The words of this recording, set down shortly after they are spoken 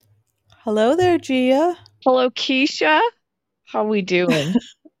Hello there, Gia. Hello, Keisha. How we doing?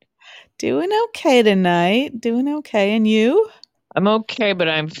 Doing okay tonight. Doing okay. And you? I'm okay, but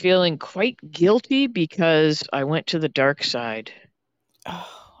I'm feeling quite guilty because I went to the dark side. Oh,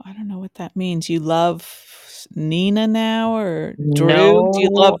 I don't know what that means. You love Nina now or Drew? Do you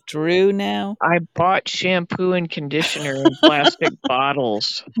No, love Drew now? I bought shampoo and conditioner in plastic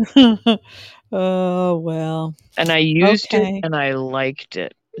bottles, Oh, well. and I used it Okay. and I liked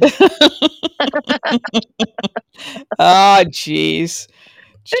it. Oh, jeez.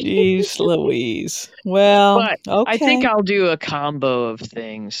 Jeez Louise. Well, But I think okay. I'll do a combo of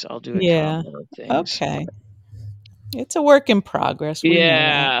things. I'll do a Yeah. combo of things. Okay. It's a work in progress. We know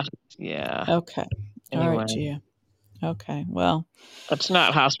that. Yeah, yeah. Okay. All right, Anyway, Gia. Okay. Well, that's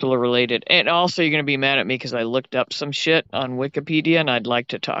not hospital related. And also, you're going to be mad at me because I looked up some shit on Wikipedia and I'd like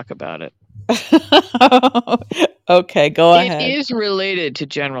to talk about it. okay, go It ahead. is related to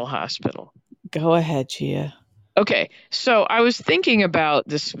General Hospital. Go ahead, Gia. Okay, so I was thinking about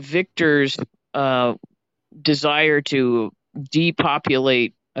this Victor's uh, desire to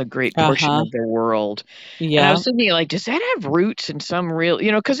depopulate a great portion Uh-huh. of the world. And I Yeah. was thinking, like, does that have roots in some real,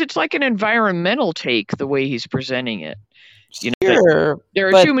 because it's like an environmental take the way he's presenting it. That Sure, there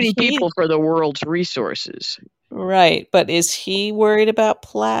are but too many people for the world's resources. right, but is he worried about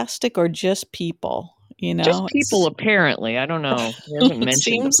plastic or just people? Just people, It's apparently. I don't know. He hasn't it mentioned the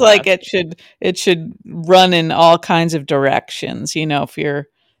seems like plastic. it should run in all kinds of directions, if you're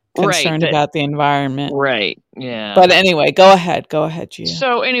Right. concerned about the environment. Right. Yeah. But anyway, go ahead. Go ahead, Gia.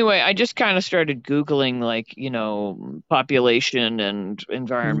 So anyway, I just kind of started Googling like, population and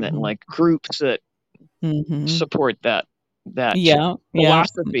environment and Mhm. like groups that Mhm. support that Yeah, yeah.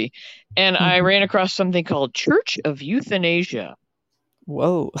 philosophy. And I Mhm. ran across something called Church of Euthanasia.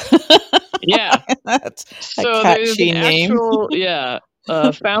 Whoa. Yeah. That's a So there's an catchy name. actual, yeah,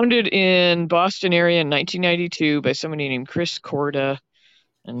 founded in Boston area in 1992 by somebody named Chris Corda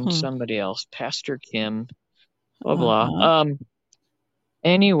and Hmm. somebody else, Pastor Kim, blah blah. Uh-huh.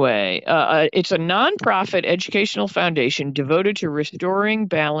 Anyway, it's a nonprofit educational foundation devoted to restoring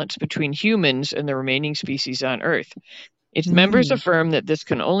balance between humans and the remaining species on Earth. Its members Mm. affirm that this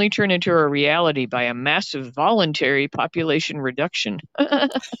can only turn into a reality by a massive voluntary population reduction,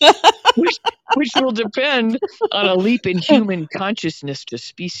 which, which will depend on a leap in human consciousness to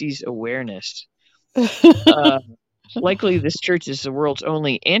species awareness. Uh, Likely, this church is the world's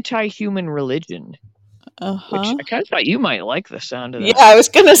only anti human religion, which Uh-huh. I kind of thought you might like the sound of Yeah, that. I was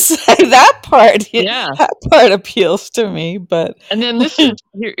gonna say that part. Yeah. That part appeals to me, but And then this is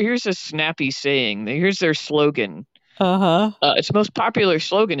here's a snappy saying. Here's their slogan. uh-huh. Its most popular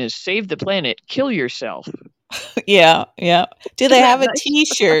slogan is "Save the planet, kill yourself." Yeah, yeah. Do they Isn't that have a nice?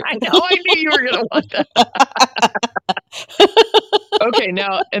 t-shirt? I know. I knew you were gonna want that. Okay,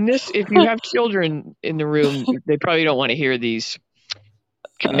 now, and this, if you have children in the room, they probably don't want to hear these Uh,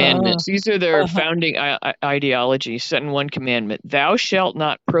 commandments. These are their uh-huh. founding ideology. Set in one commandment: "Thou shalt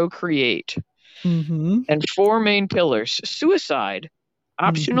not procreate." Mhm. And four main pillars: suicide,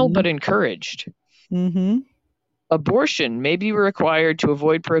 optional Mhm. but encouraged. Mhm. Abortion may be required to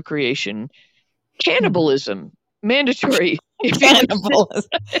avoid procreation. Cannibalism, mandatory Cannibalism.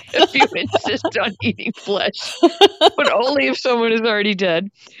 if you insist on eating flesh, but only if someone is already dead.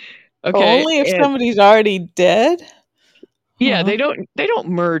 Okay, Only if and somebody's already dead? yeah, Huh. they don't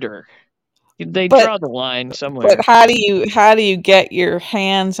murder. They But draw the line but somewhere. how do you get your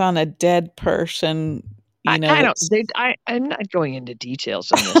hands on a dead person, I don't. that's I'm not going into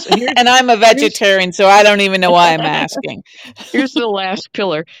details on this. And and I'm a here's vegetarian, so I don't even know why I'm asking. here's the last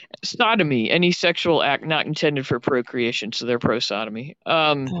pillar: sodomy, any sexual act not intended for procreation. So they're pro sodomy.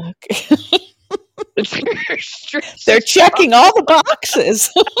 Okay. Stress They're checking all the boxes.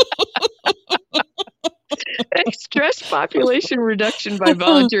 stress population reduction by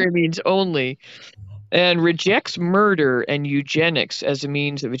voluntary means only, and rejects murder and eugenics as a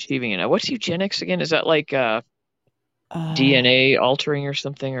means of achieving it. Now, what's eugenics again? Is that like Uh, DNA altering or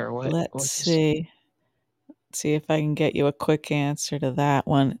something, or what? let's What is? see. See if I can get you a quick answer to that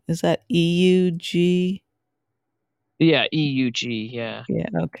one. Is that EUG? Yeah, EUG. Yeah. Yeah,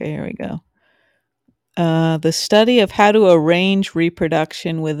 okay, here we go. The study of how to arrange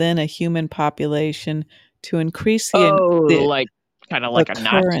reproduction within a human population to increase Oh, the like kind of like a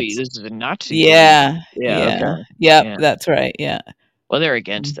Nazi. occurrence. This is a Nazi belief. Yeah, Yeah. Okay. yeah, yep, Yeah. that's right. Yeah. Well, they're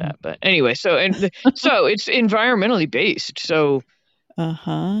against Mhm. that, but anyway. So it's environmentally based. So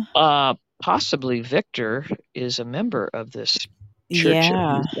Uh-huh. uh, possibly Victor is a member of this Church of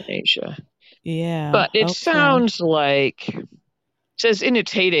Yeah, Euthanasia. yeah. But it Okay. sounds like says in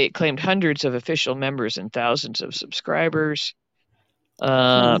its heyday it claimed hundreds of official members and thousands of subscribers.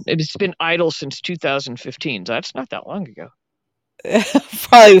 It's been idle since 2015. So that's not that long ago.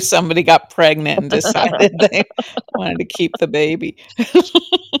 Probably somebody got pregnant and decided they wanted to keep the baby.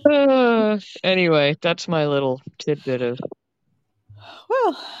 Anyway, that's my little tidbit of.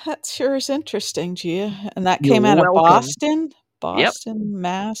 Well, that sure is interesting, Gia. And that You're came out of welcome. Boston, Yep,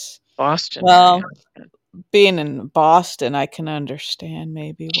 Mass. Boston. Well, being in Boston, I can understand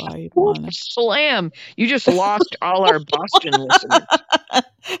maybe why you'd want to. Slam! You just lost all our Boston listeners.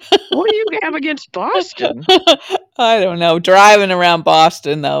 What do you have against Boston? I don't know. Driving around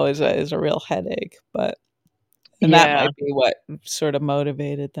Boston though is a real headache, and that Yeah, might be what sort of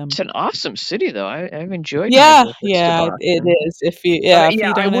motivated them. it's an awesome city, though. I've enjoyed my Yeah, visits to yeah, it Boston. is. If Yeah, you I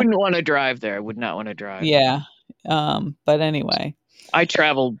don't have, wouldn't want to drive there. I would not want to drive. yeah. But anyway. I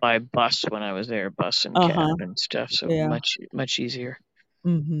traveled by bus when I was there, bus and cab Uh-huh. and stuff, so Yeah. much easier.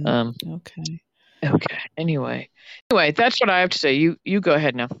 Mhm. Um, Okay. okay. Anyway, that's what I have to say. You go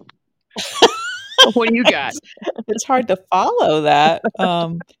ahead now. What do you got? It's hard to follow that.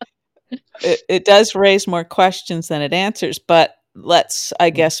 It does raise more questions than it answers, but let's,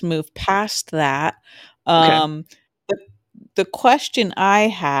 I guess, move past that. Okay. The the question I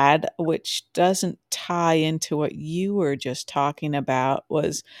had, which doesn't tie into what you were just talking about,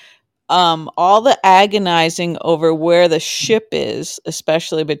 was all the agonizing over where the ship is,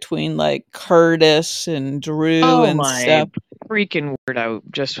 especially between like Curtis and Drew Oh and my stuff. freaking word! I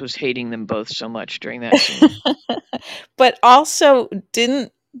just was hating them both so much during that scene. But also,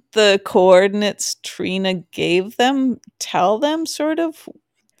 didn't the coordinates Trina gave them tell them sort of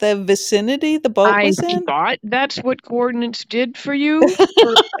the vicinity the boat I was in? thought that's what coordinates did for you.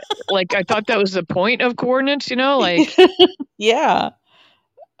 Like, I thought that was the point of coordinates. Yeah.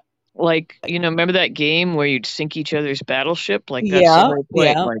 Remember that game where you'd sink each other's battleship? Like, that's the Yeah, whole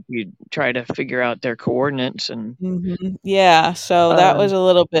point. yeah. Like, you'd try to figure out their coordinates and. Mhm. Yeah, so that was Um, a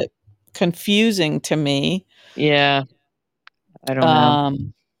little bit confusing to me. yeah, I don't know.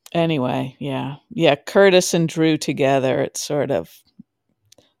 Um, anyway, yeah. Yeah, Curtis and Drew together, it's sort of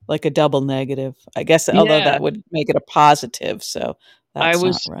like a double negative. I guess, although Yeah, that would make it a positive, so I that's not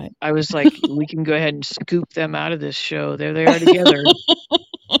was right. I was like, we can go ahead and scoop them out of this show. There they are together.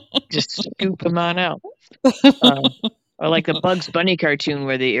 Just scoop them on out. Or like the Bugs Bunny cartoon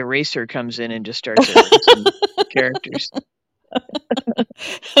where the eraser comes in and just starts erasing characters.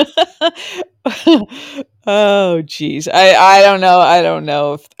 Oh, geez. I don't know. I don't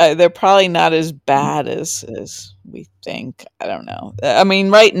know if they're probably not as bad as we think. I don't know. I mean,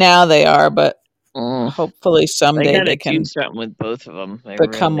 right now they are, but Mm, hopefully they someday got they to do can something with both of them. They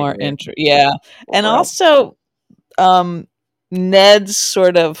become really more did. Yeah. And Well, also, um, Ned's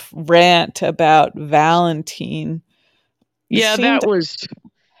sort of rant about Valentine. It yeah, seemed, that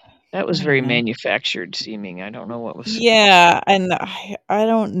I was don't very know. manufactured seeming. I don't know what was. Yeah, and I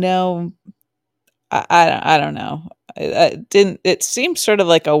don't know. I don't know. It didn't. It seems sort of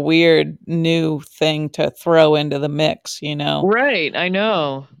like a weird new thing to throw into the mix, you know? Right, I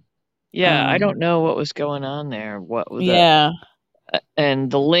know. Yeah, I don't Um, know what was going on there. What with the yeah. and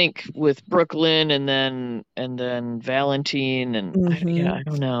the link with Brooklyn and then Valentine Hmm. I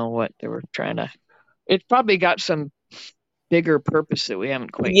don't know what they were trying to. It's probably got some bigger purpose that we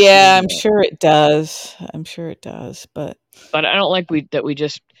haven't quite Yeah, seen I'm yet. sure it does. I'm sure it does. But But I don't like we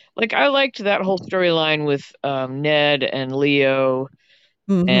just like I liked that whole storyline with Ned and Leo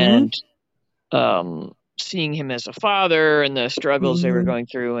hmm. and seeing him as a father and the struggles they were Hmm. going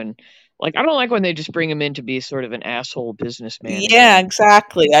through and like I don't like when they just bring him in to be sort of an asshole businessman Yeah, again.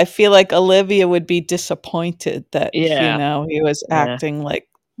 exactly. I feel like Olivia would be disappointed that, Yeah, he was yeah. acting like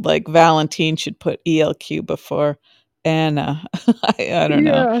Valentine should put ELQ before Anna. I don't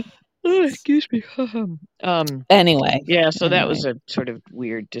know. Yeah. Excuse me. um, Anyway, yeah, so that anyway. was a sort of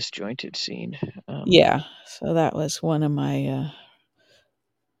weird, disjointed scene. Yeah, so that was one of my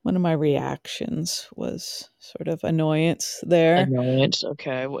reactions was sort of annoyance there. Annoyance.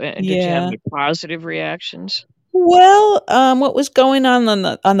 Okay. And did you have Yeah. any positive reactions? Well, what was going on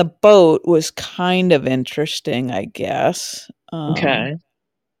the boat was kind of interesting, I guess. Okay.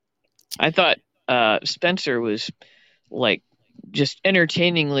 I thought Spencer was like just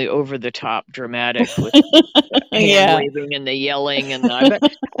entertainingly over the top dramatic with hand Yeah. waving and the yelling and I bet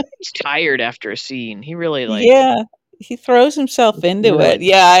he's tired after a scene. He really Yeah, he throws himself into really it.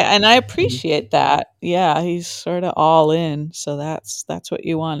 Yeah, and I appreciate that. Yeah, he's sorta all in, so that's what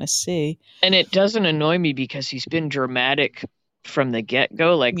you wanna see. and it doesn't annoy me because he's been dramatic from the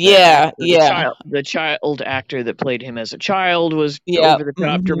get-go, like Yeah, yeah. the child actor that played him as a child was Yep, over the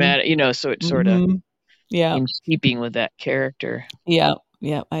top mhm, dramatic, so it's sorta mhm. Yep, in keeping with that character. yep,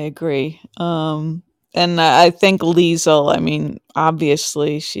 yep, I agree. And I think Liesl, I mean,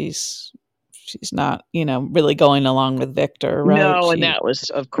 obviously she's not, really going along with Victor, right? No, and that was,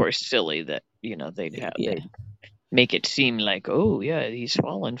 of course, silly that Yeah. they'd make it seem like, oh yeah, he's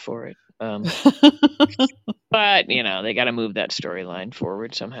fallen for it. But they got to move that storyline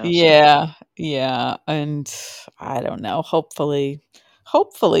forward somehow. So Yeah, yeah, and I don't know. Hopefully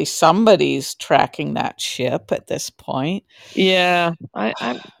somebody's tracking that ship at this point. yeah, I'm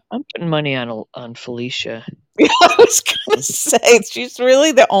putting money on Felicia. I was gonna say she's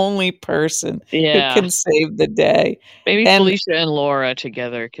really the only person who Yeah, can save the day. maybe And Felicia and Laura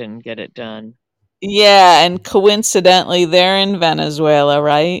together can get it done. yeah, and coincidentally they're in Venezuela,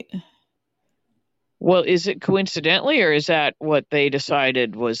 right? Well, is it coincidentally, or is that what they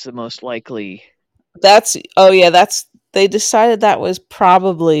decided was the most likely? Oh yeah, they decided that was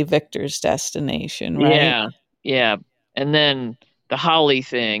probably Victor's destination, right? Yeah, yeah. And then the Holly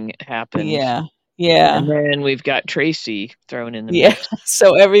thing happened, Yeah. Yeah. and then we've got Tracy thrown in the Yeah. mix,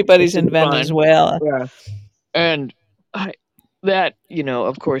 So which everybody's is in fun. Venezuela. Yeah, and I, that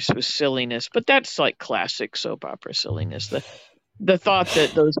of course, was silliness, but that's like classic soap opera silliness. The thought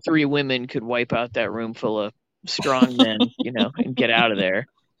that those three women could wipe out that room full of strong men, and get out of there.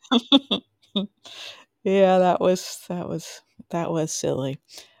 Yeah, that was silly.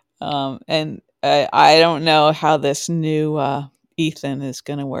 And I don't know how this new Ethan is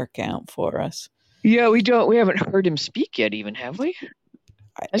going to work out for us. Yeah, we haven't heard him speak yet, even, have we?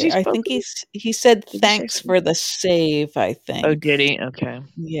 Has he I think spoken? he said Did he say thanks something? for the save, I Oh, think. did he? Okay.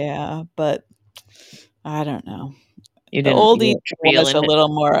 Yeah, but I don't know. The You old Ethan weren't was a feeling it? little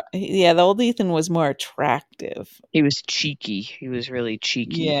more, yeah, the old Ethan was more attractive. He was cheeky. He was really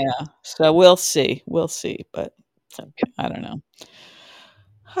cheeky. Yeah. So we'll see. We'll see, but Okay. I don't know.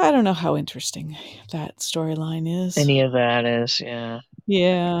 I don't know how interesting that storyline is. Any of that is, yeah.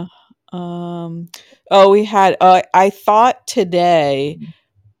 Yeah. Um, oh, I thought today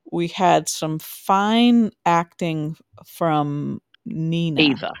we had some fine acting from Nina.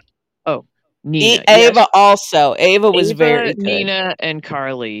 Ava. Oh, Nina. Yes. Ava also. Ava was Ava, very good. Nina, and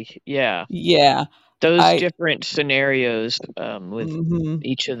Carly. Yeah. Yeah. Those I different scenarios with mhm.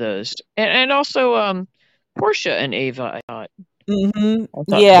 each of those. And also Portia and Ava, Mhm. I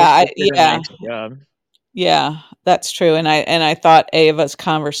thought Yeah, Portia did a yeah. nice job. Yeah, that's true. And I thought Ava's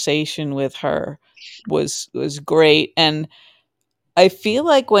conversation with her was great. And I feel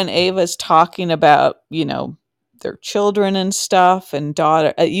like when Ava's talking about, their children and stuff and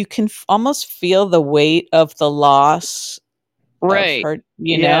daughter, you can almost feel the weight of the loss of Right. her,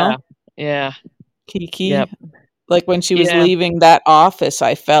 Yeah. Yeah. Kiki. Yep. Like when she was Yeah. leaving that office,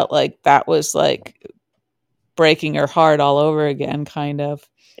 I felt like that was like breaking her heart all over again, kind of.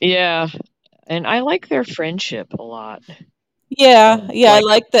 Yeah. And I like their friendship a lot. Yeah, yeah, I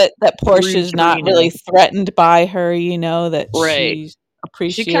Like like that through Portia's not Trina. really threatened by her, that Right. she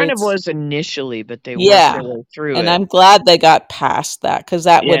She kind of appreciates. was initially, but they worked Yeah, their way through and it. I'm glad they got past that because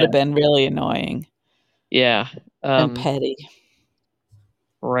that would Yeah. have been really annoying Yeah. and Um, petty.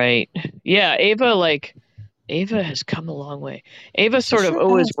 right. Yeah, Ava has come a long way. Ava She sort of sure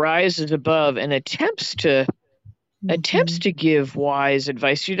always has. rises above and attempts Mhm. to give wise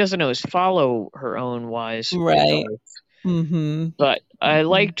advice. She doesn't always follow her own wise Right. advice. Mhm. But I Mhm.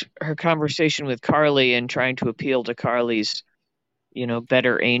 liked her conversation with Carly and trying to appeal to Carly's,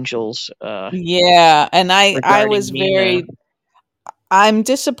 better angels Yeah, and I regarding was Nina. I'm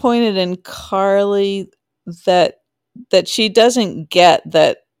disappointed in Carly that she doesn't get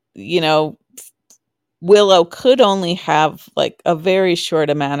that, you know, Willow could only have like a very short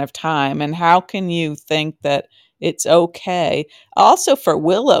amount of time. And how can you think that it's okay? Also, for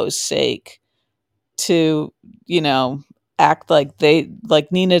Willow's sake, to, you know, act like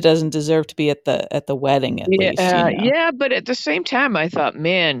Nina doesn't deserve to be at the wedding at least. Yeah, but at the same time, I thought,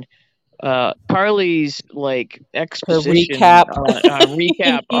 man, Carly's like Her exposition recap.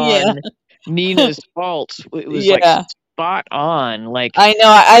 recap Yeah. on Nina's faults, it was like Yeah. spot on. Like, I know.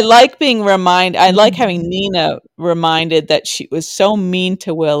 I like being reminded. I like having Mhm. Nina reminded that she was so mean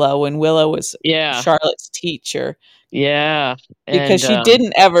to Willow when Willow was Yeah, Charlotte's teacher yeah, because and she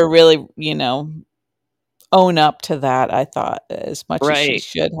didn't ever really, own up to that, I thought, as much as she right,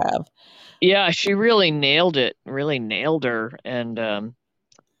 should have. yeah, she really nailed it, really nailed her, and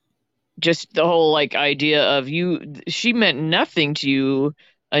just the whole like idea of she meant nothing to you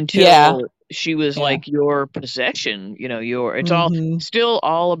Yeah. until she was Yeah. like your possession, it's all Mhm. still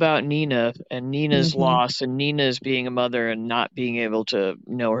all about Nina and Nina's Mhm. loss and Nina's being a mother and not being able to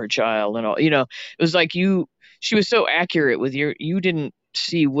know her child and all, it was like she was so accurate with you didn't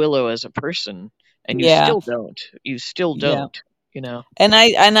see Willow as a person, and Yeah. you still Yeah. don't. you know. And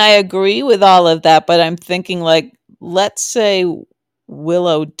I agree with all of that, but I'm thinking like, let's say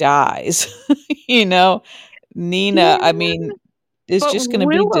Willow dies, you know, Nina, I Yeah, mean, is but just going to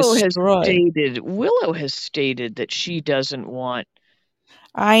be destroyed. Willow has stated that she doesn't want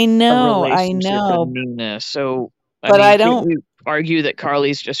a I relationship with know, Nina. So, I but mean, couldn't we argue that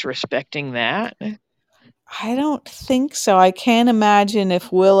Carly's just respecting that? I don't think so. I can't imagine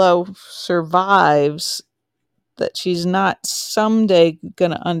if Willow survives that she's not someday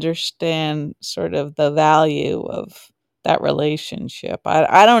going to understand sort of the value of that relationship.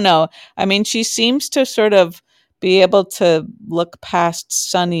 I don't know. I mean, she seems to sort of be able to look past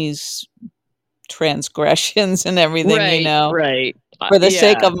Sonny's transgressions and everything, Right, right. for the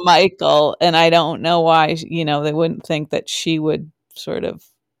sake Yeah, of Michael. And I don't know why, they wouldn't think that she would sort of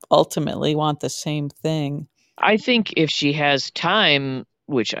ultimately want the same thing. I think if she has time,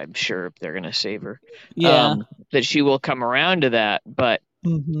 which I'm sure they're going to save her, Yeah. that she will come around to that. But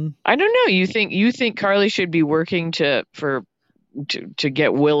Hmm. I don't know. You think Carly should be working to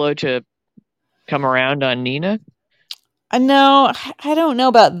get Willow to come around on Nina? No, I don't know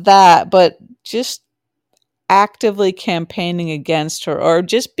about that, but just actively campaigning against her or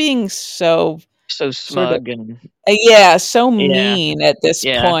just being so So sort of smug and yeah, so yeah, mean at this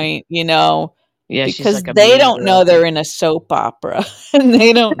yeah, point, yeah. She's because like a they mean don't girl. know they're in a soap opera and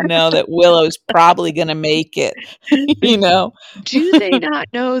they don't know that Willow's probably going to make it, you know. Do they not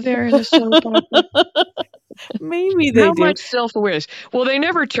know they're in a soap opera? Maybe they How do. much self-awareness? Well, they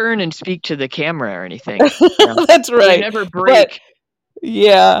never turn and speak to the camera or anything. No. That's They right. never But break.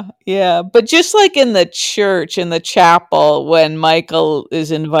 yeah, yeah. But just like in the church, in the chapel, when Michael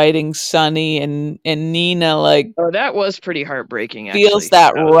is inviting Sonny and Nina, like, Oh, that was pretty heartbreaking, feels actually.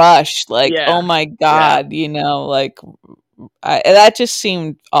 that That was, rush, like, yeah, oh my yeah. God, like, that just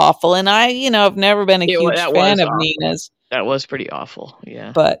seemed awful. And I've never been a huge That fan was of awful. Nina's, That was pretty awful.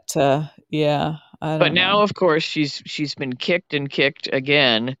 Yeah. but yeah, I But don't now, know. of course, she's been kicked and kicked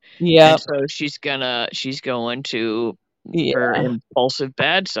again, and Yep. so she's going to her Yeah. impulsive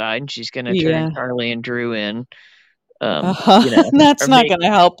bad side, and she's gonna turn Yeah. Carly and Drew in, That's or not make going to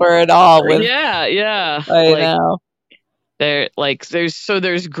help her at all with, yeah, yeah. I Like know.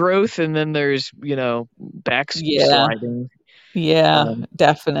 there's growth and then there's, Yeah. backsliding. Yeah, Um,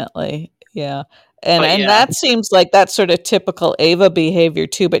 definitely. Yeah. And but and yeah, that seems like that's sort of typical Ava behavior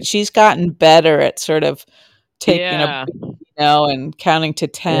too, but she's gotten better at sort of taking a yeah, beat, and counting to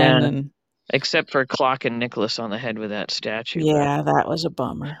 10, yeah. and Except for clocking Nicholas on the head with that statue, but yeah, that was a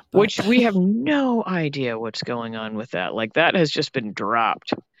bummer, but which we have no idea what's going on with that. Like that has just been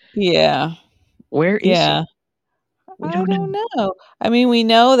dropped. yeah. Where is he? Yeah. We I don't know. don't know. I mean, we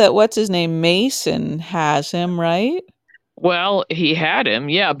know that what's his name, Mason has him, right? Well, he had him,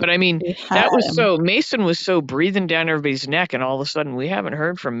 yeah, but I mean, He had him. Mason was so breathing down everybody's neck, and all of a sudden we haven't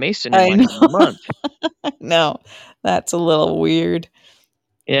heard from Mason in I like know. a month. No, that's a little weird.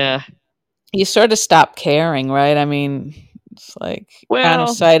 Yeah. You sort of stop caring, right? I mean, it's like out of Well,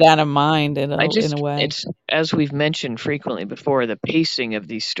 sight, out of mind in a way. it's as we've mentioned frequently before, the pacing of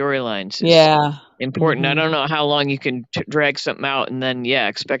these storylines is Yeah. important. I Mhm. don't know how long you can drag something out and then, yeah,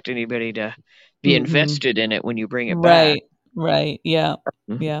 expect anybody to be Mhm. invested in it when you bring it back. Right. Right. Yeah.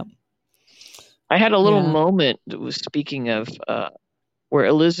 Mhm. Yeah. I had a little Yeah. moment that was speaking of where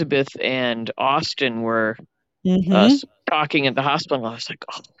Elizabeth and Austin were Mhm. talking at the hospital. I was like,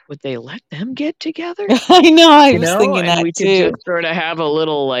 oh, would they let them get together? I know, I was thinking And that we could too. just sort of have a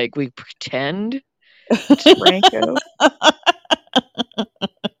little like we pretend it's Franco.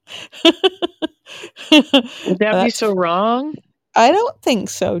 Would that be so That's wrong? I don't think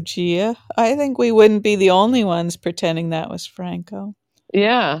so, Gia. I think we wouldn't be the only ones pretending that was Franco.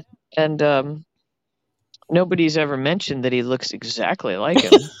 Yeah. And nobody's ever mentioned that he looks exactly like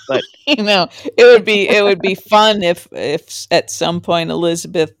him. But It would be fun if at some point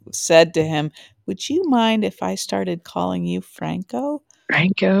Elizabeth said to him, "Would you mind if I started calling you Franco?"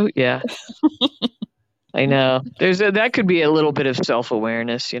 Franco, yeah, I know. That could be a little bit of self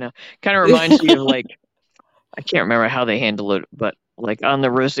awareness. Kind of reminds me of like I can't remember how they handle it, but like on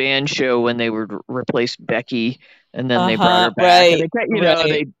the Roseanne show when they would replace Becky and then they brought her Uh-huh. back and Right.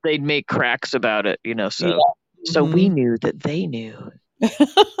 Right. they'd make cracks about it, so Yeah. we Mhm. knew that they knew.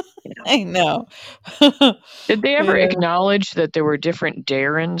 I know. Did they ever Yeah. acknowledge that there were different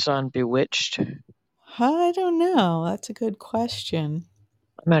Darrens on Bewitched? I I don't know. That's a good question.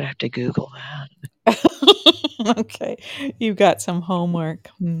 might have to Google that. Okay. You got some homework.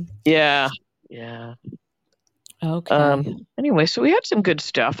 Hmm. Yeah. Yeah. Okay. Anyway, so we had some good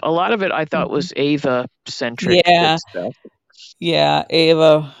stuff. A lot of it I thought Mhm. was Ava centric good Yeah. stuff. Yeah.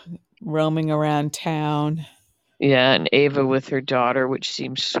 Ava roaming around town. Yeah, and Ava with her daughter, which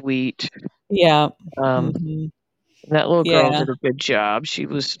seems sweet. Yeah. Um, Hmm. that little girl Yeah, did a good job. She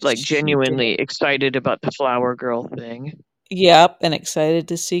was like she did. genuinely excited about the flower girl thing. Yep, and excited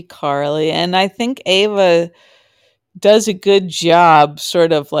to see Carly. And I think Ava does a good job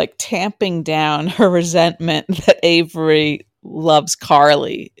sort of like tamping down her resentment that Avery loves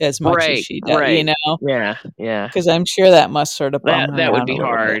Carly as much as Right, she does, right. Yeah, yeah. because I'm sure that must sort of bum her That would out a be little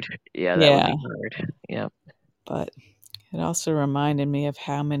bit. hard. Yeah, that would Yeah, be hard. Yeah. but it also reminded me of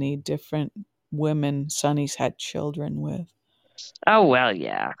how many different women Sonny's had children with. Oh well,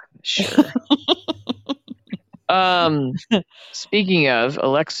 yeah, sure. Um, speaking of,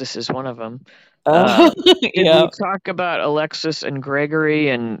 Alexis is one of them. Oh, Did we yeah. talk about Alexis and Gregory?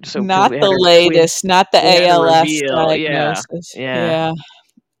 And so because Not the latest, not the we had a ALS reveal. Yeah, diagnosis. yeah. Yeah.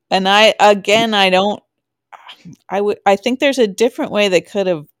 And I don't, I think there's a different way they could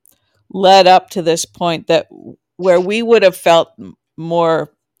have led up to this point that where we would have felt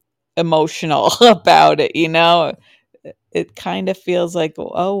more emotional about it, it kind of feels like,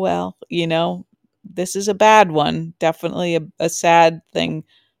 oh well, this is a bad one, definitely a sad thing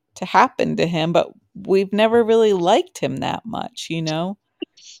to happen to him, but we've never really liked him that much. We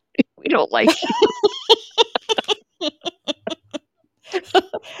don't like you.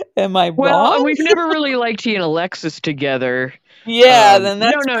 Am I Well, wrong? we've never really liked he and Alexis together. Yeah, then No,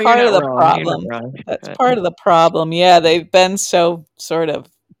 that's no, you're part of not the wrong. You're not problem. wrong. That's part of the problem. Yeah, they've been so sort of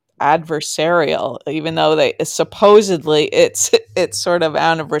adversarial, even though they supposedly it's sort of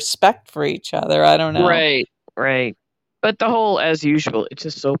out of respect for each other. I don't know. Right, right. But the whole, as usual, it's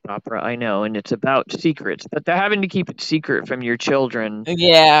a soap opera, I know, and it's about secrets, but they're having to keep it secret from your children.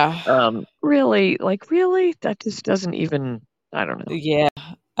 Yeah, Really, like, really? That just doesn't even, I don't know. yeah,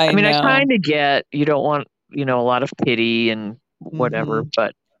 I I mean, I know. kind of get you don't want, a lot of pity and whatever, Hmm.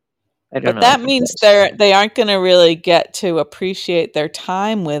 but I don't But know. I that think means that's they aren't going to really get to appreciate their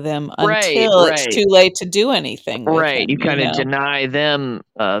time with him right, until it's right, too late to do anything with right. him. You kind of deny them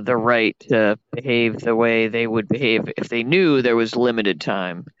the right to behave the way they would behave if they knew there was limited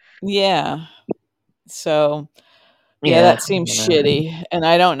time. Yeah. So yeah, Yeah, that I seems don't know. shitty, and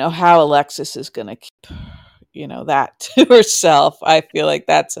I don't know how Alexis is gonna keep, that to herself. I feel like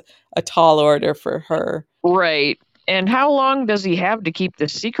that's a tall order for her. Right. And how long does he have to keep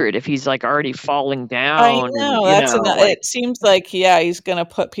this secret if he's like already falling I down and know, like it seems like, yeah, he's gonna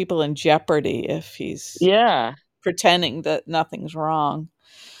put people in jeopardy if he's yeah, pretending that nothing's wrong.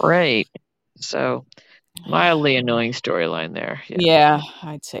 right. So mildly annoying storyline there. Yeah. Yeah,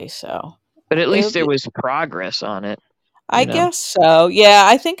 I'd say so. But at It'll least there be was progress on it, I you know. guess so. Yeah,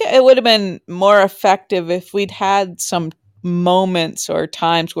 I think it would have been more effective if we'd had some moments or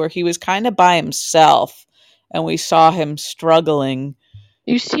times where he was kind of by himself and we saw him struggling.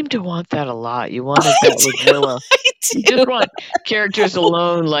 You seem to want that a lot. You wanted I that with do. Willow. I You do. just want characters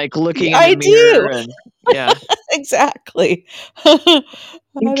alone, like looking in the I do. mirror and yeah. Exactly. I don't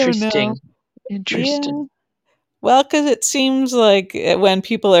know. Interesting. Yeah. Interesting. Well, because it seems like when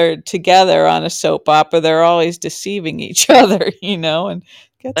people are together on a soap opera, they're always deceiving each other, and it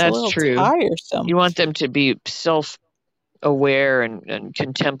gets a That's little true. tiresome. You want them to be self aware and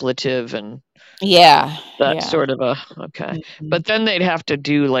contemplative and Yeah. that Yeah. sort of a okay. Mhm. But then they'd have to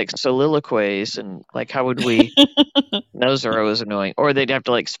do like soliloquies and like how would we those are always annoying. Or they'd have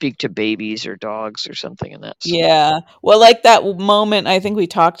to like speak to babies or dogs or something and that's Yeah. Well, like that moment, I think we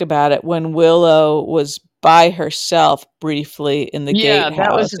talked about it when Willow was by herself briefly in the yeah,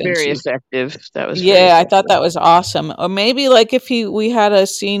 that was gatehouse and very she effective. That was very yeah, I thought effective. that was awesome. Or maybe like if we had a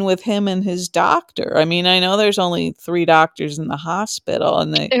scene with him and his doctor. I mean, I know there's only 3 doctors in the hospital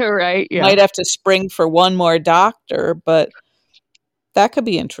and they Right, yeah. might have to spring for one more doctor, but that could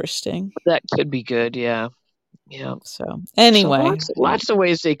be interesting. That could be good, yeah. Yeah. So, So anyway, lots of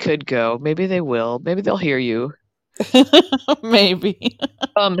ways they could go. Maybe they will. Maybe they'll hear you. maybe.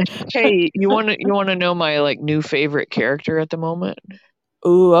 Um, hey, you wanna know my like new favorite character at the moment?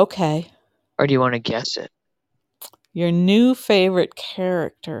 Ooh, okay. Or do you want to guess it? Your new favorite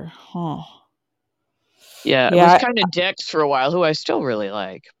character, huh? Yeah, it was Yeah, kind of Dex for a while, who I still really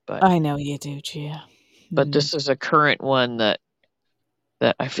like, I know you do, Gia. but Hmm. this is a current one that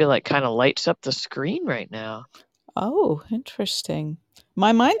I feel like kind of lights up the screen right now. Oh, interesting.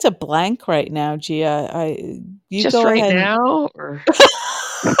 My mind's a blank right now, Gia. You Just go right ahead and now, or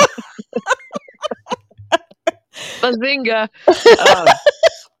Bazinga. Um,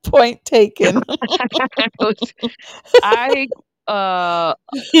 point taken. I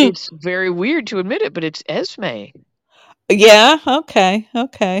it's very weird to admit it, but it's Esme. Yeah, okay,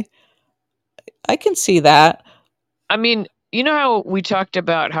 okay. I can see that. I mean, you know how we talked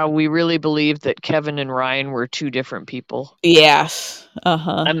about how we really believed that Kevin and Ryan were two different people? Yes.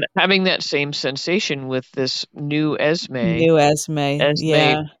 Uh-huh. I'm having that same sensation with this new Esme, New Esme. Esme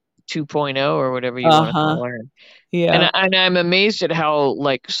Yeah. 2.0 or whatever you want to Uh-huh. call her. And Yep. I'm amazed at how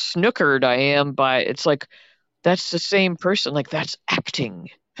like snookered I am by it's like that's the same person, like that's acting.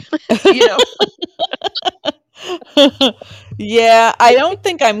 You know? Yeah, I don't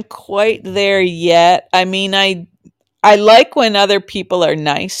think I'm quite there yet. I mean, I like when other people are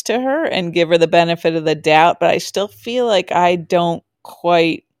nice to her and give her the benefit of the doubt, but I still feel like I don't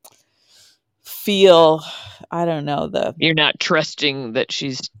quite feel, I don't know, the You're not trusting that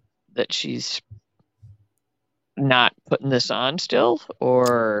she's not putting this on still,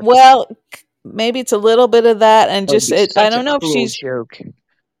 well, maybe it's a little bit of that and or it'd just be I such a don't know cruel joke.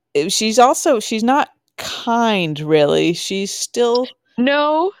 if she's also she's not kind really. She's still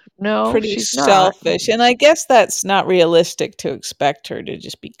No, pretty she's not. selfish, and I guess that's not realistic to expect her to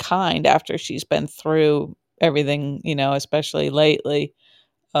just be kind after she's been through everything, especially lately.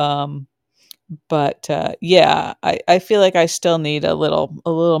 Um, but yeah, I feel like I still need a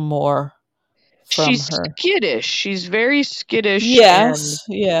little more from She's her. skittish. She's very skittish and Yes,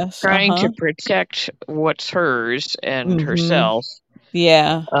 yes, trying to uh-huh. protect what's hers and Mhm. herself.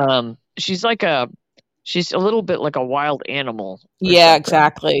 Yeah. She's a little bit like a wild animal or Yeah, something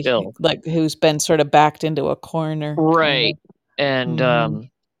exactly. still. Like who's been sort of backed into a corner kind of. Right. And Mhm.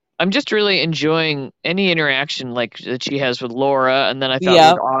 I'm just really enjoying any interaction like that she has with Laura and then I thought with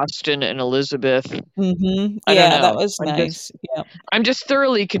Yep. Austin and Elizabeth. Mhm. I don't Yeah, that know. was nice. Yep. I'm just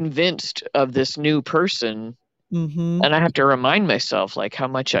thoroughly convinced of this new person Mhm. and I have to remind myself like how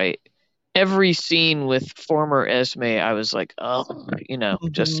much I every scene with former Esme I was like, oh,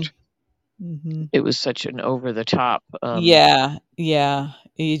 Mhm. just Mhm. it was such an over the top Yeah, yeah.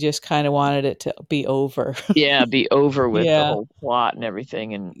 You just kinda wanted it to be over. yeah, be over with the Yeah, whole plot and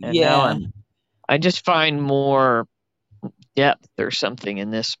everything and now yeah. I just find more depth or something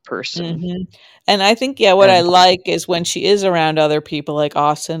in this person. Mhm. And I think, yeah, what I And like is when she is around other people like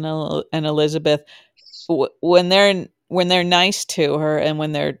Austin and Elizabeth, when they're nice to her and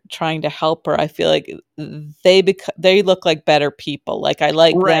when they're trying to help her, I feel like they look like better people. Like, I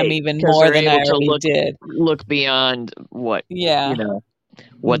like them right, even because more they're than I able to already did. look beyond what, you Yeah. know,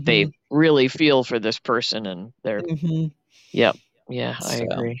 what they Mhm. really feel for this person and they're Mhm. yep. Yeah, I So,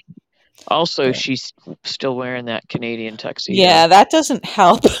 agree. Also, but she's still wearing that Canadian tuxedo. yeah, that doesn't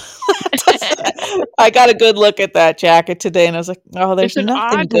help. That doesn't I got a good look at that jacket today, and I was like, "Oh, It's there's an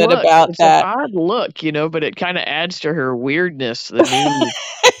nothing odd good look. about It's an that." odd look, but it kinda adds to her weirdness, the new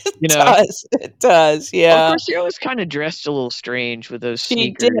It does, it does, well, of yeah. course, she always kinda dressed a little strange with those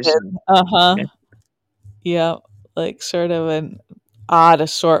She did, sneakers and uh-huh. yeah. Yeah, like, sort of an odd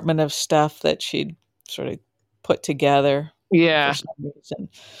assortment of stuff that she'd sort of put together for Yeah. some reason,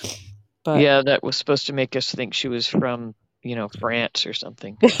 but Yeah, that was supposed to make us think she was from, France or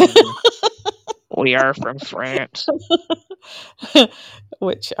something. I don't know. We are from France.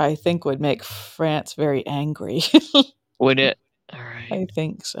 which I think would make France very angry. Would it? Alright. I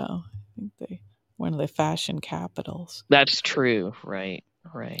think so. I think they one of the fashion capitals. That's true. Right,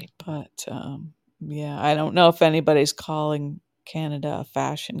 right. But, yeah, I don't know if anybody's calling Canada a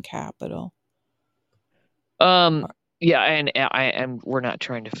fashion capital. Um, Or yeah, and I am we're not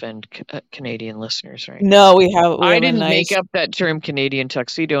trying to offend Canadian listeners right now. no, we I have a didn't make nice up that term Canadian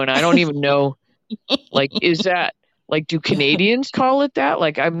tuxedo, and I don't even know, like, is that like, do Canadians call it that?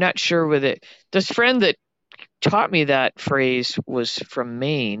 Like, I'm not sure with it. This friend that taught me that phrase was from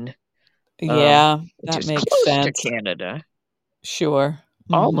Maine, um, Yeah, which that is makes close to sense. Canada, Sure.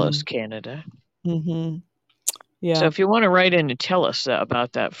 almost Mhm. Canada. Mhm. So Yeah. if you wanna write in and tell us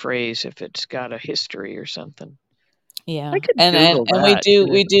about that phrase, if it's got a history or something. I Yeah. could And Google and we that do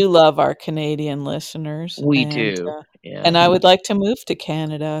too. we do love our Canadian listeners, We do. and Yeah. I would like to move to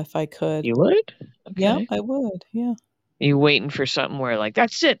Canada if I could. You would? Yeah, Okay. I would, yeah. You waiting for something where like,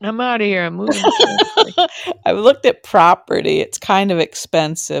 "That's it, I'm outta here, I'm moving to Canada." Like, I've looked at property. It's kind of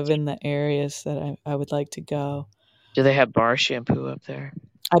expensive in the areas that I would like to go. do they have bar shampoo up there?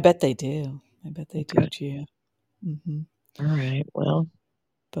 I bet they do. I bet they do, Okay. Gia. Mhm. Alright, well,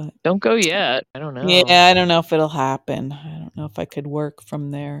 But don't go yet. I don't yeah, know. I don't know if it'll happen. I don't know if I could work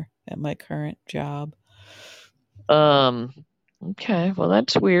from there at my current job. Um, okay, well,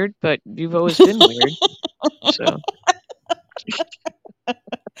 that's weird, but you've always been weird, so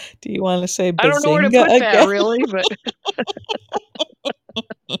Do you wanna say I don't know where to bazinga put that again? really, but,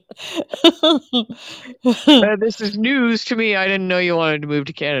 this is news to me. I didn't know you wanted to move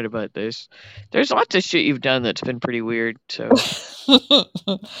to Canada, but there's lots of shit you've done that's been pretty weird, so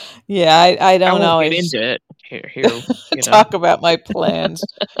Yeah, I I don't won't get always into it. here, you know. Talk about my plans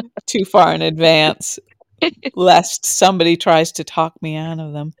too far in advance, lest somebody tries to talk me out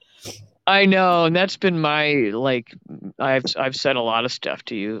of them. I know, and that's been my like. I've said a lot of stuff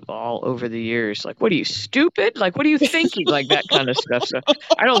to you all over the years. Like, what are you, stupid? Like, what are you thinking? Like that kind of stuff. So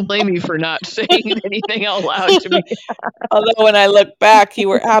I don't blame you for not saying anything out loud to me. Although when I look back, you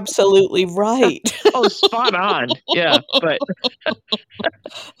were absolutely right. Oh, spot on. Yeah, but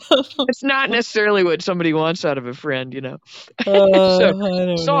it's not necessarily what somebody wants out of a friend, you know. So, I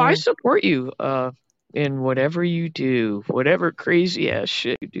don't so I know. support you in whatever you do, whatever crazy ass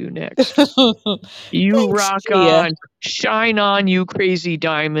shit you do next. You Thanks, rock Gia. on, shine on, you crazy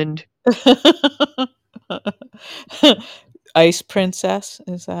diamond. Ice Princess,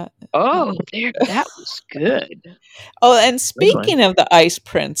 is that? Oh, there, that was good. Oh, and Good one. speaking of the Ice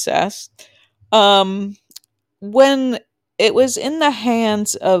Princess, um, when it was in the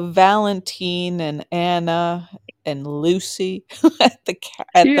hands of Valentine and Anna and Lucy at the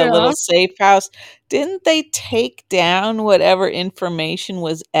little Yeah. safe house, didn't they take down whatever information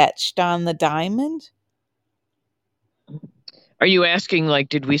was etched on the diamond? Are you asking like,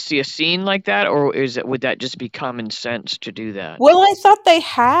 did we see a scene like that, or would that just be common sense to do that? Well, I thought they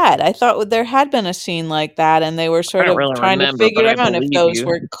had. I thought there had been a scene like that, and they were I sort don't of really trying to remember, but figure I out if believe those you.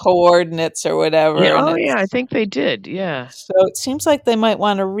 were coordinates or Yeah. whatever. And Oh, yeah. I it's think they did. Yeah. so it seems like they might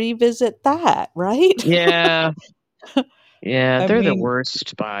want to revisit that, right? Yeah. Yeah. I They're the mean, worst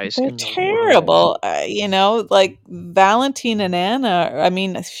spies they're in the world. terrible. Like Valentine and Anna. I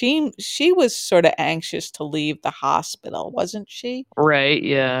mean, she was sort of anxious to leave the hospital, wasn't she? Right.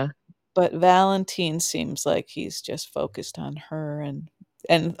 Yeah. But Valentine seems like he's just focused on her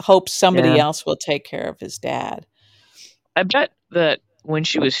and hopes somebody Yeah. else will take care of his dad. I bet that when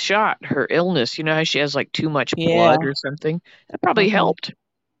she was shot, her illness, you know how she has like too much Yeah. blood or something? That probably Uh-huh. helped,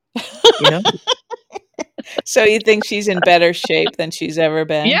 you know? So you think she's in better shape than she's ever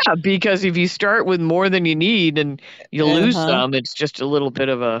Yeah, been? because if you start with more than you need and you lose Uh-huh. some, it's just a little bit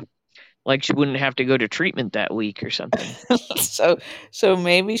of a like she wouldn't have to go to treatment that week or something. So so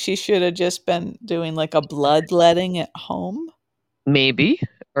maybe she should have just been doing like a bloodletting at home? Maybe.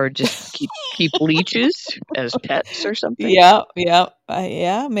 Or just keep leeches as pets or something. Yeah, yeah,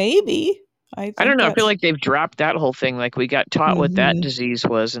 yeah, maybe. I I don't think know. I feel that's like they've dropped that whole thing. Like we got taught what that mhm. disease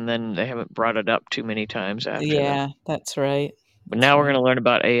was, and then they haven't brought it up too many times after that. Yeah, that's right. But That's now we're gonna right. learn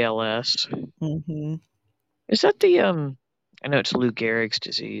about ALS. Mhm. Is that the I know it's Lou Gehrig's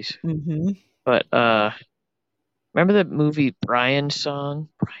disease, Mhm. but remember the movie Brian's Song?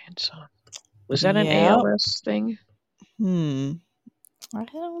 Brian's Song. Was that an Yeah. ALS thing? Hmm. I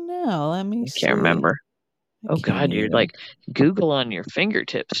don't know. Let me I can't see. remember. I Oh can't God, you're either. like Google on your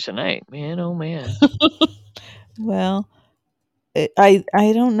fingertips tonight, man. Oh man. Well, I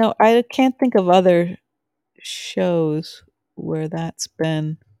don't know. I can't think of other shows where that's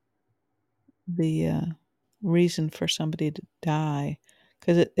been the reason for somebody to die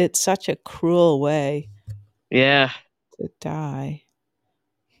because it's such a cruel way Yeah. to die.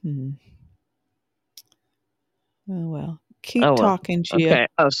 Hmm. Oh well. Oh Keep well. talking, Gia. Okay.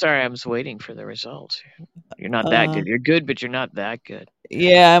 Oh, sorry. I was waiting for the results. You're not that Uh, good. You're good, but you're not that good.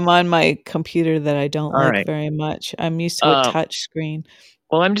 yeah, I'm on my computer that I don't All like right. very much. I'm used to a Um. touch screen.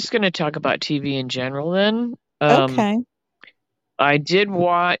 Well, I'm just going to talk about TV in general then. Okay. I did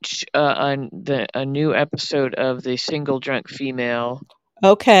watch a new episode of The Single Drunk Female,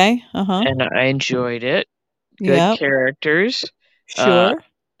 Okay. Uh-huh. and I enjoyed it. Good Yep. characters. Uh, Sure.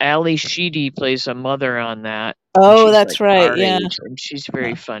 Ali Sheedy plays a mother on that, and Oh, she's like that's right. our Yeah. age, and she's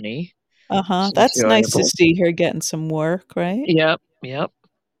very funny. Uh-huh. It's That's nice to enjoyable. see her getting some work, right? Yep, yep.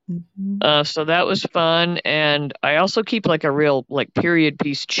 Mhm. So that was fun, and I also keep like a real like period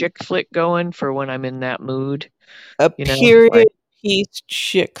piece chick flick going for when I'm in that mood. A You know, period like piece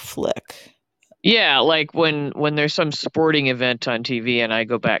chick flick. yeah, like when there's some sporting event on TV, and I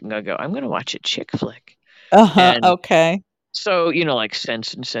go back and I go, I'm gonna watch a chick flick, Uh-huh. and Okay. so like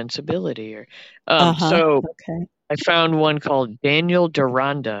Sense and Sensibility, or Uh-huh. so Okay. I found one called Daniel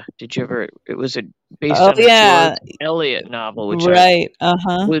Deronda. Did you ever? It was based Oh, on a George yeah. Eliot novel, Right.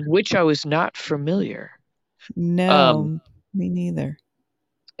 Uh-huh. with which I was not familiar. Um, No, me neither.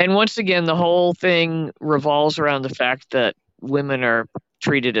 and once again, the whole thing revolves around the fact that women are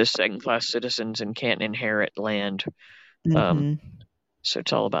treated as second class citizens and can't inherit land. Um, Mhm. so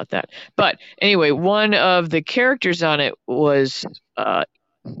it's all about that. But anyway, one of the characters on it was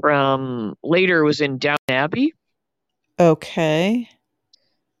from later was in Downton Abbey, Okay.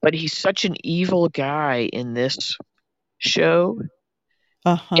 but he's such an evil guy in this show.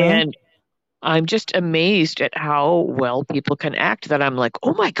 Uh-huh. And I'm just amazed at how well people can act that I'm like,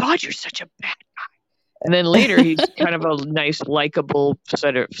 oh my God, you're such a bad. And then later, he's kind of a nice, likable,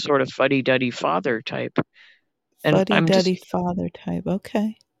 sort of fuddy-duddy father type. And I'm just, Fuddy-duddy father type.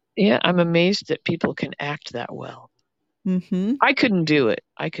 Okay. yeah, I'm amazed that people can act that well. Mm-hmm. I couldn't do it.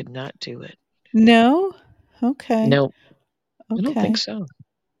 I could not do it. No? Okay. No, I don't think Okay. so.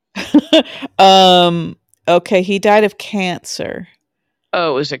 um, okay, he died of cancer.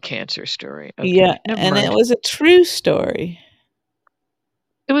 Oh, it was a cancer story. Yeah, Okay, never and it mind. was a true story.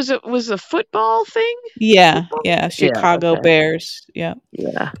 It was a football thing? Yeah, Football? yeah, Yeah, Chicago okay. Bears. Yeah.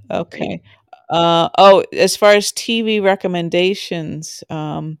 Yeah. Right. Okay. Oh, as far as TV recommendations,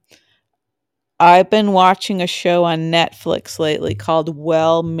 I've been watching a show on Netflix lately called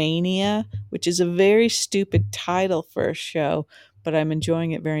Well Mania, which is a very stupid title for a show, but I'm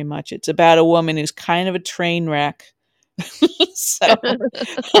enjoying it very much. It's about a woman who's kind of a train wreck. So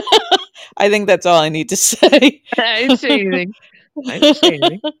I think that's all I need to say. I didn't say anything. I didn't say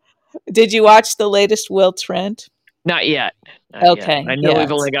anything. Did you watch the latest Will Trent? Not yet. Not yet. Okay, I know yeah,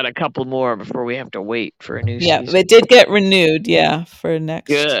 we've only got a couple more before we have to wait for a new yeah, season. it did get renewed, yeah, for next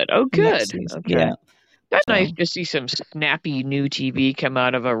Good. Oh, next good. season. Okay. Yeah. That's nice So to see some snappy new TV come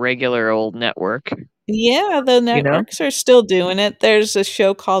out of a regular old network, yeah, the you know? networks are still doing it. There's a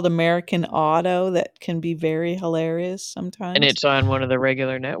show called American Auto that can be very hilarious And sometimes. it's on one of the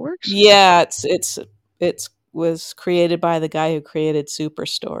regular networks? Yeah, it's was created by the guy who created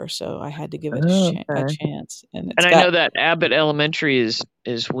Superstore, so I had to give it Oh, a okay. chance. And And it's I know got that Abbott Elementary is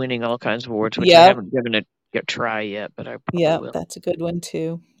winning all kinds of awards, which I yep, haven't given it a try yet, but I probably yep, will. that's a good one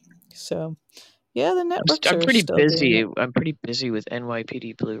too. So yeah, the I'm networks I'm are pretty still doing busy. it. I'm pretty busy with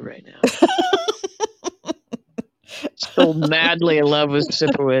NYPD Blue right now. So madly in love with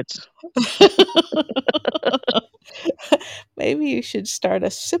Sipowicz. Maybe you should start a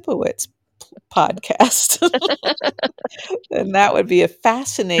Sipowicz podcast. And that would be a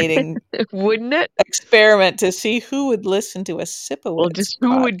fascinating Wouldn't it? experiment to see who would listen to a Well, Sipowicz just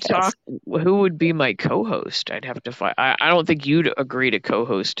who would podcast. talk? Who would be my co-host? I'd have to find. I don't think you'd agree to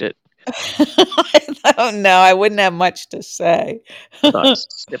co-host it I don't know. I wouldn't have much to say. about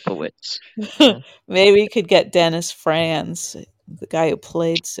Sipowicz. Yeah. Maybe you could get Dennis Franz, the guy who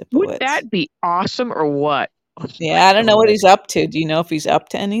played Wouldn't Sipowicz. that be awesome or what? Oh Yeah, my I don't know what god. he's up to. Do you know if he's up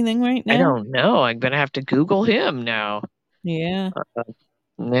to anything right I now? don't know. I'm gonna have to Google him now. Yeah. Uh,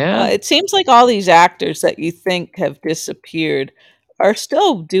 yeah. It seems like all these actors that you think have disappeared are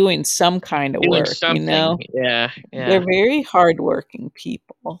still doing some kind of Doing work, you something. know? Yeah. They're Yeah. very hardworking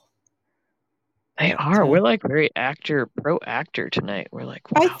people. They But are. We're like very pro actor tonight. We're like,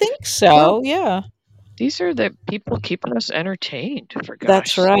 I wow. think Well, so, yeah. these are the people keeping us entertained, for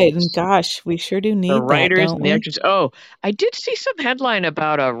That's gosh right, and sakes. gosh, we sure do The need that, writers don't and the we? actors. Oh, I did see some headline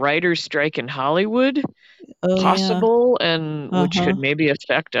about a writer's strike in Hollywood, Oh, yeah. possible, and which Uh-huh. could maybe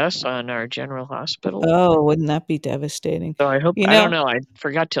affect us on our general hospital. Oh, wouldn't that be devastating? So I hope, You I don't know know, I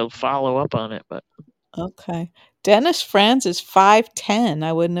forgot to follow up on it, but okay. Dennis Franz is 5'10".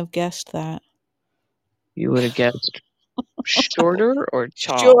 I wouldn't have guessed that. you would have guessed shorter or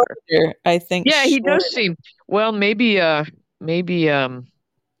taller? Shorter, I think Yeah, he does shorter. seem, well, maybe he's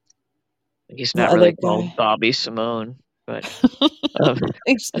The not other really guy. called Bobby Simone, but uh,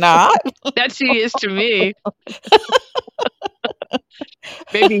 He's not? that's who he is to me.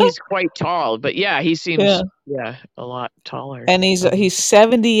 Maybe he's quite tall, but yeah, he Yeah. seems, yeah, a lot taller. And he's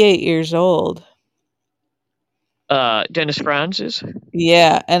 78 years old. Dennis Franz is.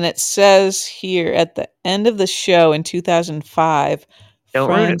 Yeah, and it says here at the end of the show in 2005, Don't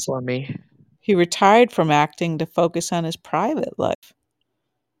ruin it Franz for me. he retired from acting to focus on his private life.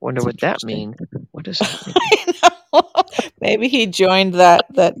 Wonder It's what that interesting. means. What does that mean? I know. Maybe he joined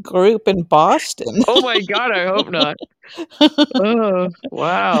that group in Boston. Oh my god, I hope not. Oh,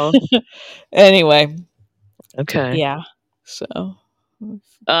 wow. Anyway, Okay. yeah. So,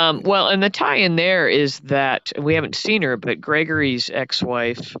 Well, and the tie-in there is that we haven't seen her, but Gregory's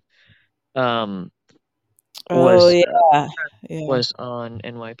ex-wife um oh was yeah, yeah. was on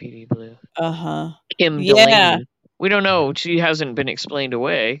NYPD Blue. Uh-huh. Kim Yeah, Delaney. We don't know. She hasn't been explained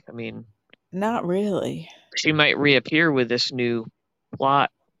away. I mean, not really. she might reappear with this new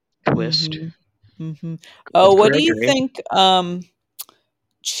plot twist Mhm. Mhm. Oh, with what do you Gregory. think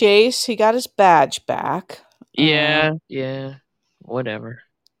Chase, he got his badge back. Yeah, yeah. Whatever.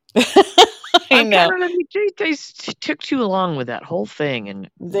 I I know. don't know. They took too long with that whole thing and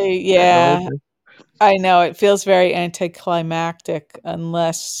getting Yeah, over. I know it feels very anticlimactic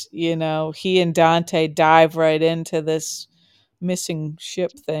unless, he and Dante dive right into this missing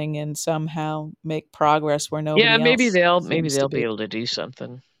ship thing and somehow make progress where Yeah, nobody maybe else they'll maybe seems to they'll be be. able to do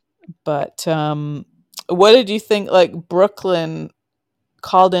something. But what did you think like Brooklyn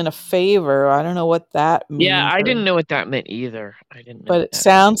called in a favor. I don't know what that Yeah, means, I didn't know what that meant either. I didn't know but what it that meant.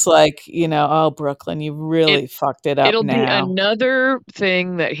 sounds like, oh, Brooklyn, you've It really fucked it up it'll be now. another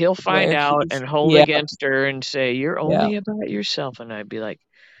thing that he'll find Where out he's, and hold yeah, against her and say, "You're yeah. only about yourself." And I'd be like,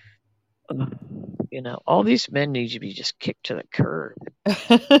 "Ugh, all these men need to be just kicked to the curb."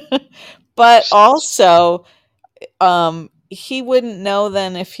 But also, he wouldn't know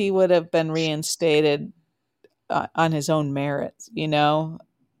then if he would have been reinstated on his own merits, you know?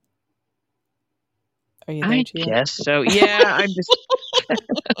 Are you there, I Gia? guess so. Yeah,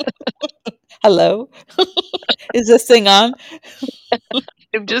 Hello? Is this thing on?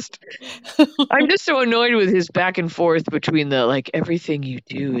 I'm just I'm just so annoyed with his back and forth between the like everything you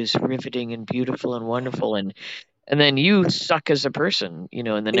do is riveting and beautiful and wonderful and then you suck as a person, in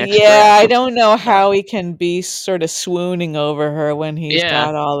the next breath. Yeah, I don't know Yeah. how he can be sort of swooning over her when he's Yeah.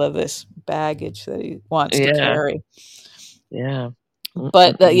 got all of this baggage that he wants to Yeah. carry. Yeah.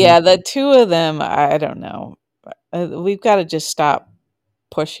 But Mm-mm-mm. yeah, the two of them, I don't know. We've got to just stop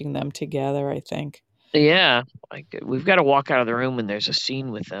pushing them together, I think. Yeah. Like we've got to walk out of the room when there's a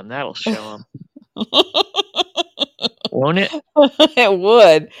scene with them. That'll show them, won't it? It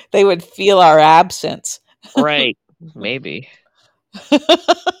would. They would feel our absence. Right. Maybe.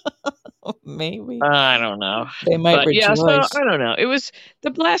 Maybe I don't know. they might But yeah, so rejoice. I don't know. It was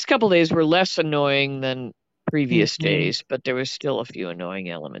the last couple days were less annoying than previous Mhm. days, but there was still a few annoying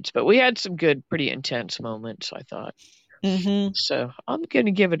elements. But we had some good, pretty intense moments, I thought. Mhm. So I'm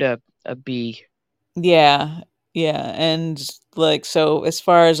gonna give it a B. Yeah. Yeah, and like so as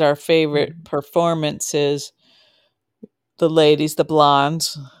far as our favorite Mhm. performances, the ladies, the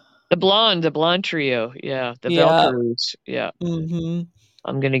blondes. The blonde trio, yeah, the Yeah. Valkyries, yeah. Mhm.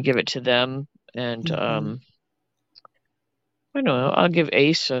 I'm gonna give it to them, and Mhm. I don't know. I'll give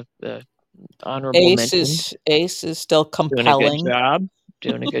Ace a honorable mention. Ace is still Doing a good compelling. job.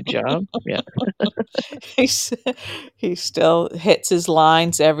 Doing a good job. Yeah. He's he still hits his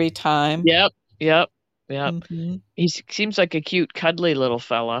lines every time. Yep. Yep. Yep. Mhm. Seems like a cute, cuddly little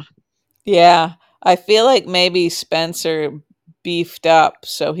fella. Yeah, I feel like maybe Spencer beefed up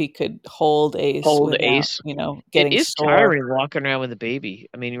so he could hold Ace Hold without, Ace. It getting is sore. tiring walking around with a baby.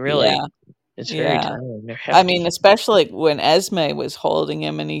 I mean, really, Yeah, it's very yeah. tiring. They're I mean, hefty. especially when Esme was holding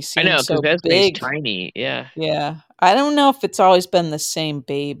him and he I seemed know, because so Esme's big. tiny. Yeah. Yeah. I don't know if it's always been the same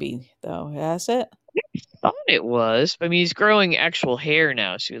baby though, has it? Thought it was. I mean, he's growing actual hair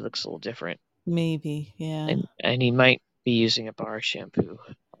now, so he looks a little different. Maybe, yeah. And he might be using a bar shampoo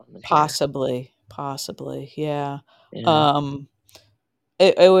on the hair. Possibly, possibly, yeah. Yeah. Um,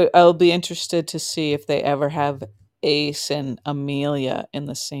 I'll be interested to see if they ever have Ace and Amelia in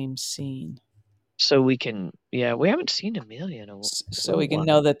the same scene, So we can, yeah, we haven't seen Amelia in a so little we can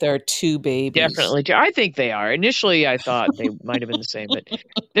know while. that there are two babies. Definitely. I think they are. Initially, I thought they might have been the same, but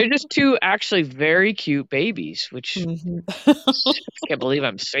they're just two actually very cute babies, which Mhm. I can't believe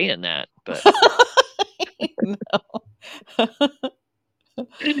I'm saying that, but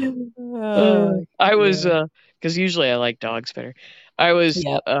No. I was Yeah. because usually I like dogs better. I was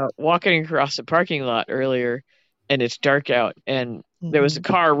Yep. walking across the parking lot earlier, and it's dark out, and there was a Mhm.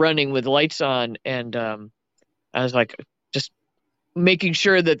 car running with lights on, and I was like just making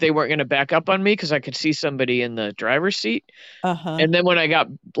sure that they weren't going to back up on me because I could see somebody in the driver's seat. Uh-huh. And then when I got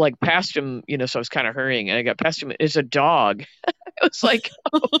like past him, so I was kind of hurrying, and I got past him. It's a dog. I was like,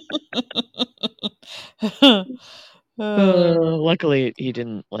 Uh, luckily he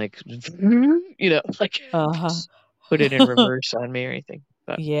didn't like, like uh-huh. put it in reverse on me or anything.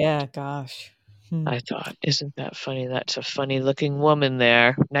 But Yeah, gosh. Hmm. I thought, isn't that funny? That's a funny looking woman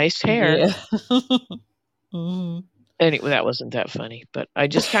there. Nice hair. Yeah. Mhm. Anyway, that wasn't that funny, but I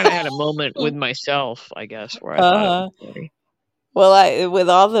just kind of had a moment with myself, I guess, where I thought it was Uh-huh. funny. Well, I with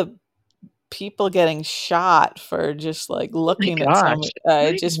all the people getting shot for just, like, Oh my looking at gosh. some I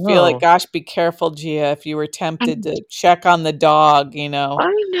I just feel like, know. gosh, be careful, Gia, if you were I, tempted to check on the dog, I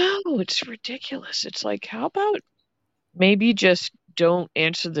know. It's ridiculous. It's like, how about maybe just don't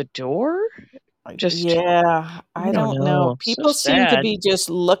answer the door? Just, Yeah, I I don't don't know. know. So People seem to sad. be just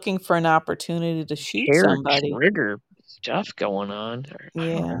looking for an opportunity to shoot Hair somebody. trigger stuff going on. Or, I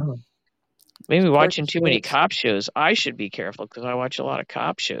don't Yeah, know. Maybe poor watching too many kids. cop shows. I should be careful because I watch a lot of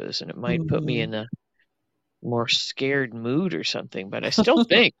cop shows and it might put me Mhm. in a more scared mood or something. But I still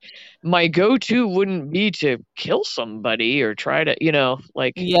think my go to wouldn't be to kill somebody or try to,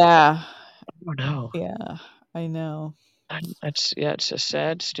 like, Yeah, I don't know. yeah, I know. That's, yeah, it's a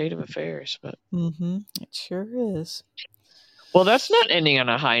sad state of affairs. But Mhm, it sure is. Well, that's not ending on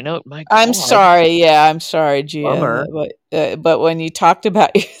a high note. My I'm God, sorry. Yeah, I'm sorry, Gia. bummer. But when you talked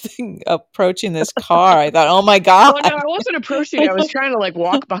about your thing approaching this car, I thought, oh my God. Well, no, I wasn't approaching it. I was trying to like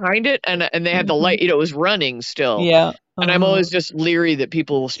walk behind it, and they had the light. Mhm. It was running still, Yeah. and I'm Uh-huh. always just leery that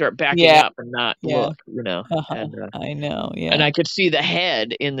people will start backing Yeah. up and not Yeah. look, Uh-huh. and I know. and Yeah. I could see the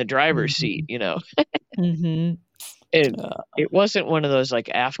head in the driver's seat. Mhm. Mhm. It Uh, it wasn't one of those like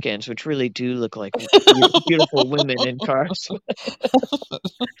Afghans, which really do look like beautiful women in cars.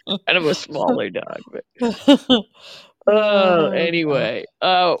 Kind of a smaller dog, but Oh, God. anyway.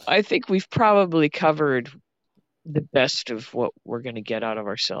 I think we've probably covered the best of what we're gonna get out of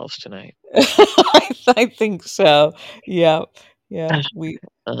ourselves tonight. I think so. Yeah. Yeah.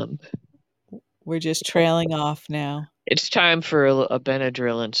 Um, We're just trailing off now. it's time for a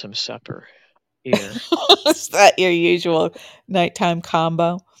Benadryl and some supper here. Is that your usual nighttime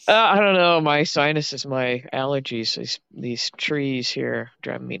combo? I don't know. My sinuses, my allergies, these trees here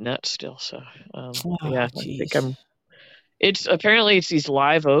drive me nuts still. So, Oh, yeah, I think jeez. I'm. It's apparently it's these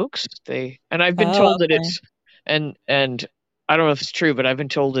live oaks. And I've been Oh, told that okay. and I don't know if it's true, but I've been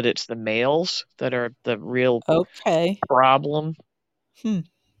told that it's the males that are the real Okay. problem. Hmm.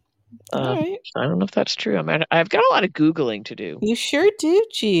 All right. So I don't know if that's true. I've got a lot of googling to do. You sure do,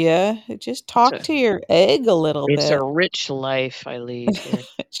 Gia. Just It's talk a to your egg a little it's a bit. rich life I lead here.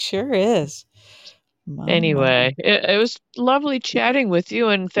 It sure is. My. Anyway, it was lovely chatting with you,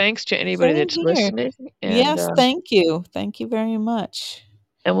 and thanks to anybody Same that's here. listening. Yes, thank you. Thank you very much.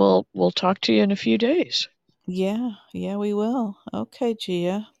 And we'll talk to you in a few days. Yeah, yeah, we will. Okay,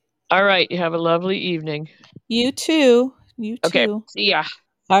 Gia. All right, you have a lovely evening. You too. You Okay, too. see ya.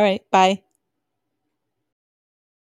 All right. Bye.